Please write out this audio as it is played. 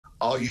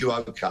Are you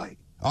okay?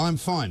 I'm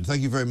fine,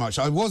 thank you very much.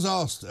 I was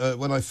asked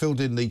when I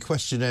filled in the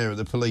questionnaire at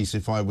the police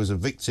if I was a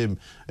victim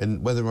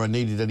and whether I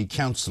needed any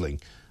counselling.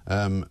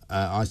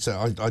 I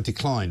said I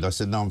declined. I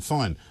said no, I'm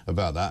fine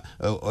about that.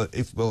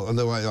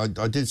 Although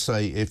I did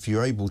say if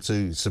you're able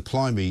to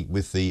supply me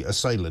with the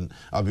assailant,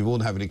 I'd be more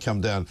than happy to come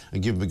down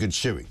and give him a good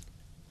shoeing.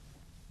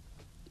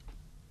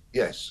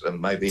 Yes, and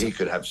maybe he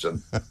could have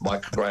some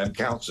Michael Graham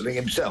counselling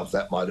himself.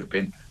 That might have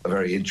been a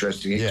very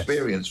interesting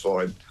experience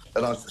for him,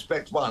 and I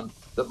suspect one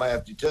that may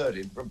have deterred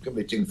him from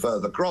committing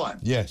further crime.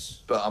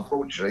 Yes. But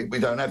unfortunately, we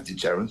don't have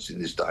deterrence in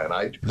this day and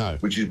age, no.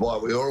 Which is why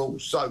we are all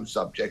so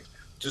subject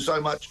to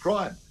so much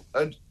crime.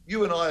 And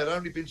you and I had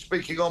only been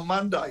speaking on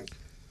Monday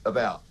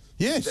about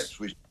steps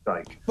we should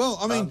take. Well,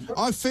 I mean,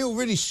 I feel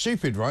really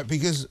stupid, right?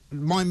 Because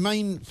my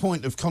main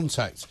point of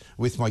contact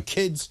with my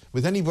kids,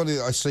 with anybody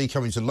that I see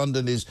coming to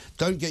London is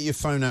don't get your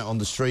phone out on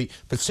the street,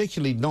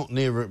 particularly not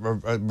near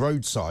a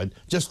roadside.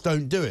 Just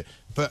don't do it.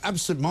 But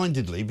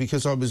absent-mindedly,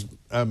 because I was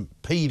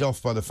peed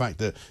off by the fact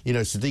that, you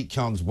know, Sadiq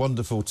Khan's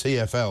wonderful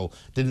TfL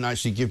didn't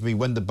actually give me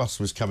when the bus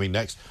was coming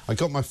next, I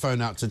got my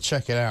phone out to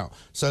check it out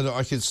so that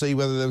I could see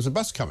whether there was a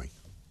bus coming.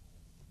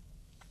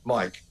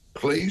 Mike,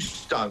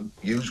 please don't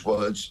use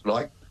words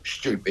like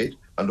stupid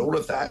and all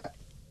of that,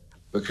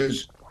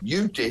 because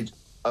you did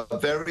a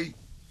very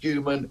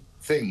human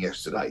thing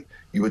yesterday.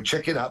 You were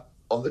checking up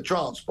on the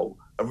transport.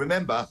 And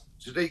remember,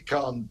 Sadiq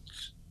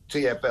Khan's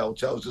TfL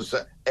tells us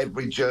that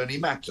every journey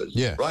matters,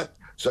 right?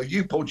 So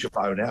you pulled your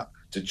phone out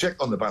to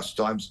check on the bus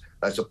times.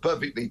 That's a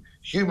perfectly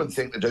human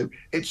thing to do.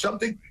 It's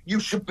something you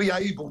should be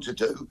able to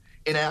do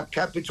in our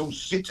capital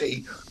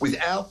city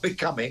without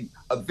becoming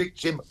a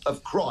victim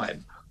of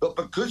crime. But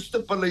because the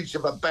police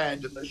have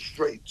abandoned the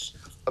streets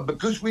and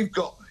because we've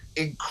got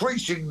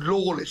increasing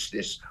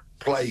lawlessness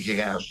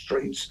plaguing our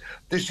streets,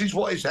 this is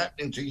what is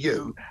happening to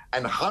you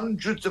and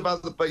hundreds of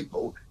other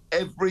people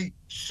every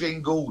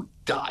single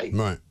day.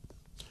 Right.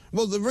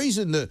 Well, the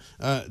reason that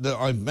that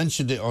I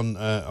mentioned it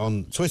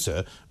on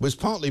Twitter was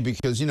partly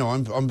because, you know,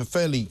 I'm a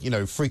fairly, you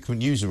know,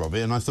 frequent user of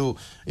it, and I thought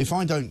if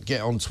I don't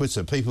get on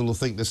Twitter, people will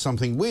think there's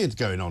something weird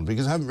going on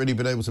because I haven't really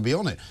been able to be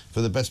on it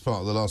for the best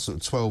part of the last sort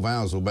of 12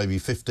 hours or maybe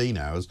 15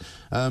 hours.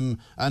 And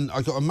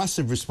I got a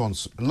massive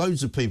response,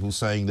 loads of people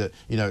saying that,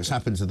 you know, it's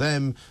happened to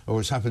them or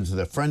it's happened to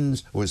their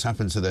friends or it's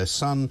happened to their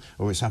son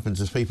or it's happened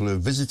to people who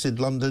have visited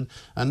London.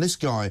 And this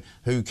guy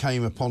who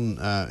came upon,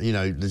 you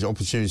know, the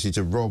opportunity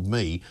to rob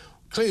me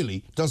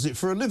clearly does it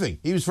for a living.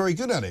 He was very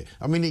good at it.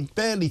 I mean, he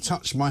barely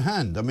touched my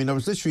hand. I mean, I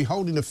was literally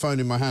holding the phone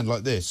in my hand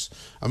like this.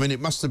 I mean, it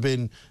must have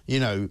been,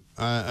 you know,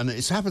 and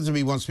it's happened to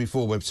me once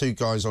before where two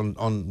guys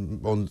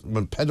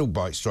on pedal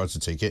bikes tried to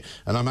take it,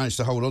 and I managed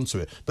to hold on to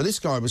it. But this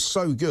guy was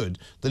so good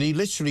that he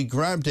literally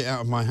grabbed it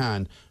out of my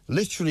hand,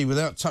 literally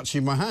without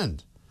touching my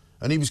hand,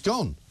 and he was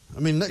gone.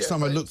 I mean, next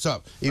time I looked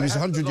up, he was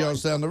 100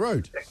 yards down the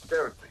road.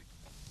 Dexterity.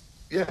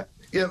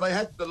 Yeah, they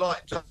had the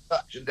light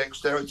touch and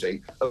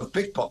dexterity of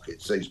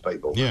pickpockets, these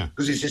people. Yeah.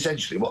 Because it's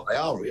essentially what they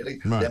are,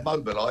 really. Right. They're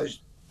mobilised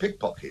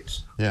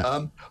pickpockets.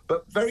 Yeah.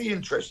 But very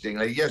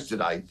interestingly,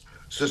 yesterday,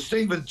 Sir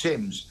Stephen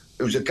Timms,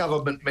 who's a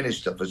government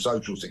minister for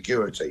social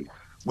security,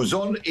 was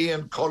on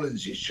Ian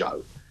Collins'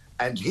 show,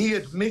 and he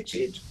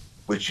admitted,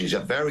 which is a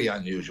very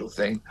unusual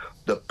thing,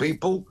 that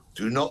people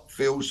do not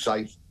feel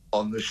safe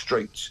on the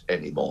streets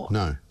anymore.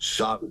 No.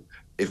 So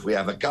if we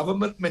have a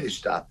government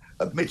minister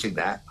admitting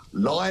that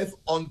live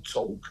on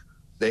Talk,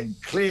 then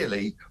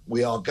clearly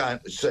we are going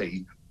to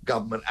see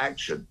government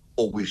action,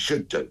 or we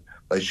should do.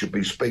 They should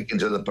be speaking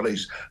to the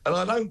police. And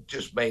I don't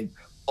just mean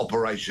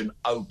Operation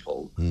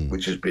Opal,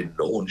 which has been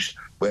launched,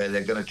 where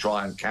they're going to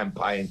try and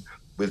campaign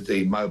with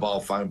the mobile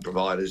phone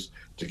providers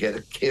to get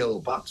a kill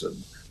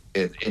button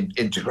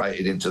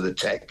integrated into the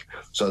tech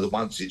so that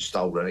once it's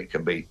stolen, it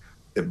can be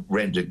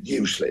rendered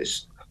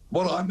useless.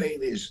 What I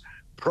mean is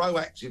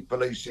proactive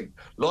policing,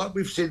 like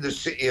we've seen the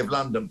City of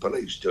London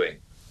police doing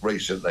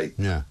recently,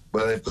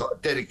 where they've got a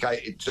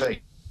dedicated team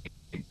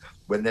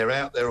when they're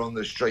out there on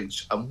the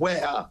streets and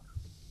where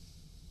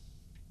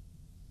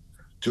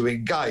to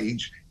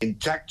engage in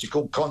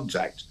tactical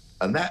contact.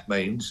 And that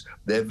means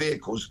their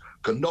vehicles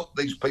can knock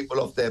these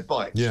people off their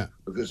bikes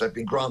because they've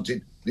been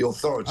granted the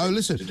authority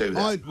to do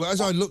that. As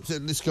I looked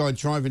at this guy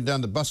driving down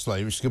the bus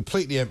lane, which is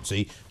completely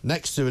empty,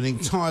 next to an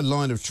entire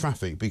line of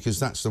traffic, because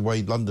that's the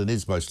way London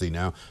is mostly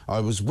now, I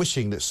was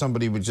wishing that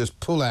somebody would just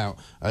pull out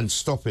and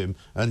stop him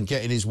and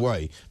get in his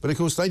way. But, of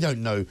course, they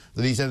don't know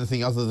that he's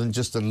anything other than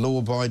just a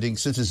law-abiding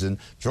citizen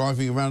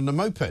driving around on a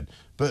moped.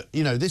 But,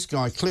 you know, this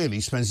guy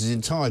clearly spends his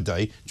entire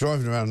day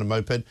driving around on a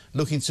moped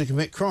looking to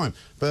commit crime.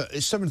 But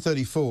it's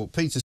 7:34.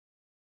 Peter